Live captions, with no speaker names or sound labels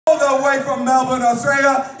all the way from Melbourne,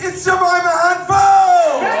 Australia, it's Jemima Handful!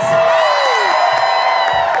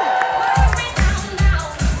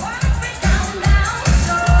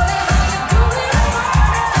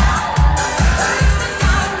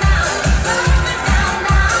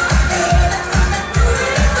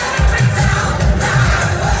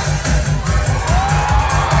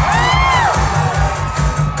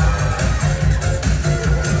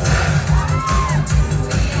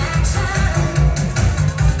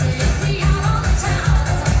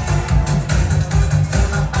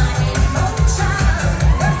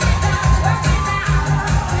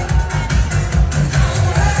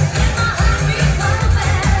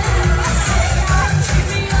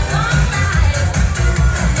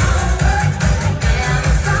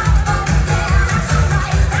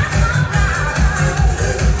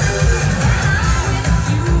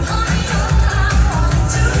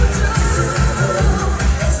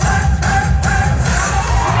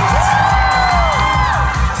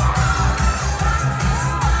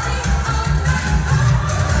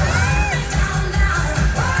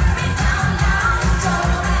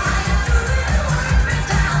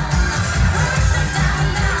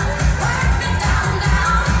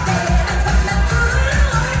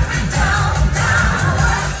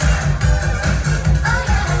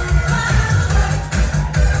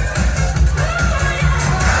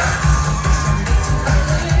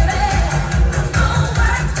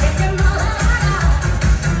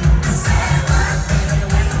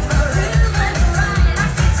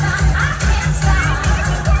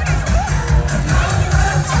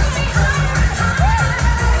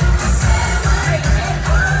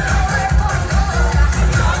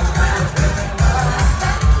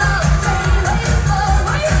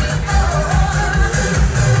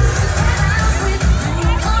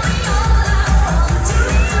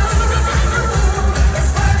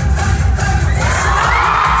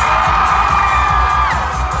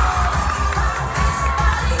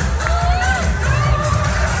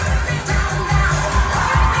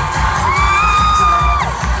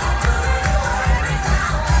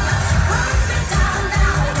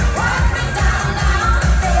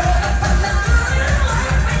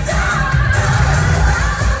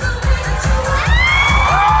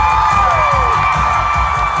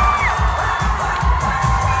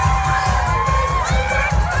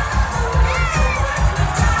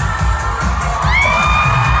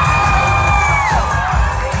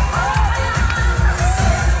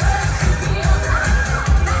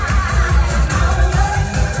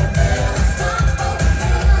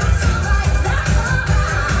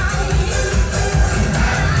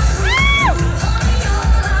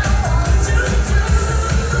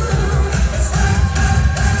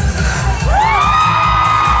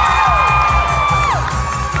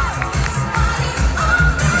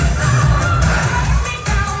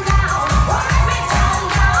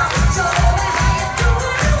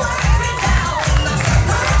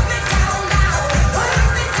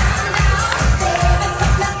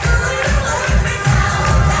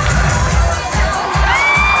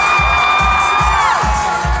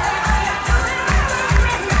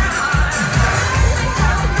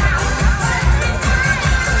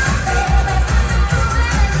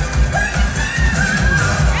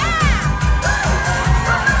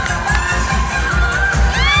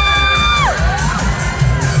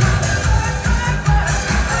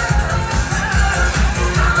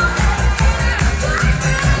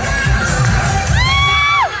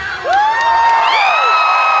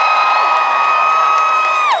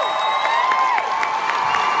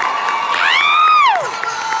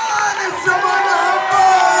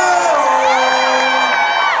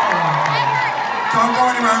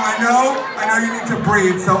 I know you need to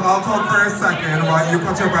breathe, so I'll talk for a second while you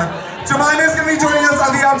catch your breath. Jemima is going to be joining us at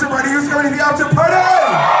the after party. Who's coming to the after party? We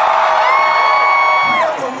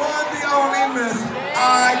have the one, the only Miss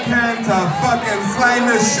I Can't Fucking Slay,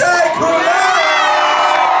 Miss Shaky.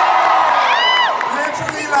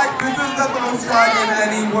 Literally, like, this is the most fun in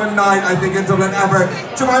any one night, I think, in Dublin ever.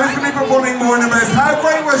 Jemima's going to be performing more numbers. How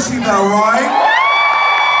great was she, though, right?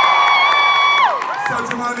 So,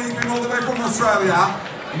 Jemima, you came all the way from Australia.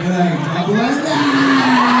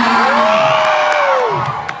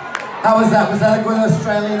 How was that? Was that a good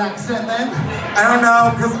Australian accent then? I don't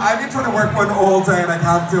know, because I've been trying to work one all day and I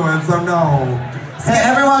can't do it, so no. Hey,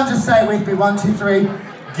 everyone just say it with me, 1, 2, 3.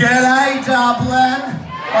 G'day, Dublin!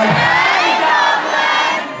 G'day,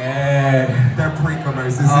 Dublin! Yeah. They're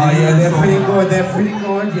pre-comers. Oh yeah, they're pretty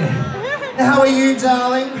good, yeah. Now, how are you,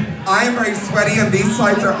 darling? I am very sweaty and these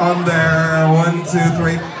slides are on their 1, 2,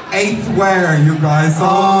 3, 8th wear, you guys. So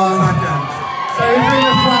second. So if you're in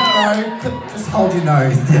the front row, just hold your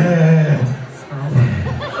nose. Yeah.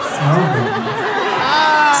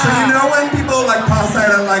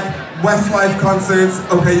 Westlife concerts.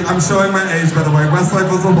 Okay, I'm showing my age by the way. Westlife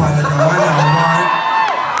was a while ago, I know, right?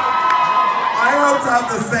 I hope to have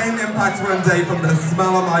the same impact one day from the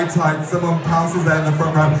smell of my tights. Someone passes out in the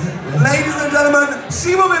front row. Ladies and gentlemen,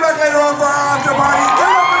 she will be back later on for our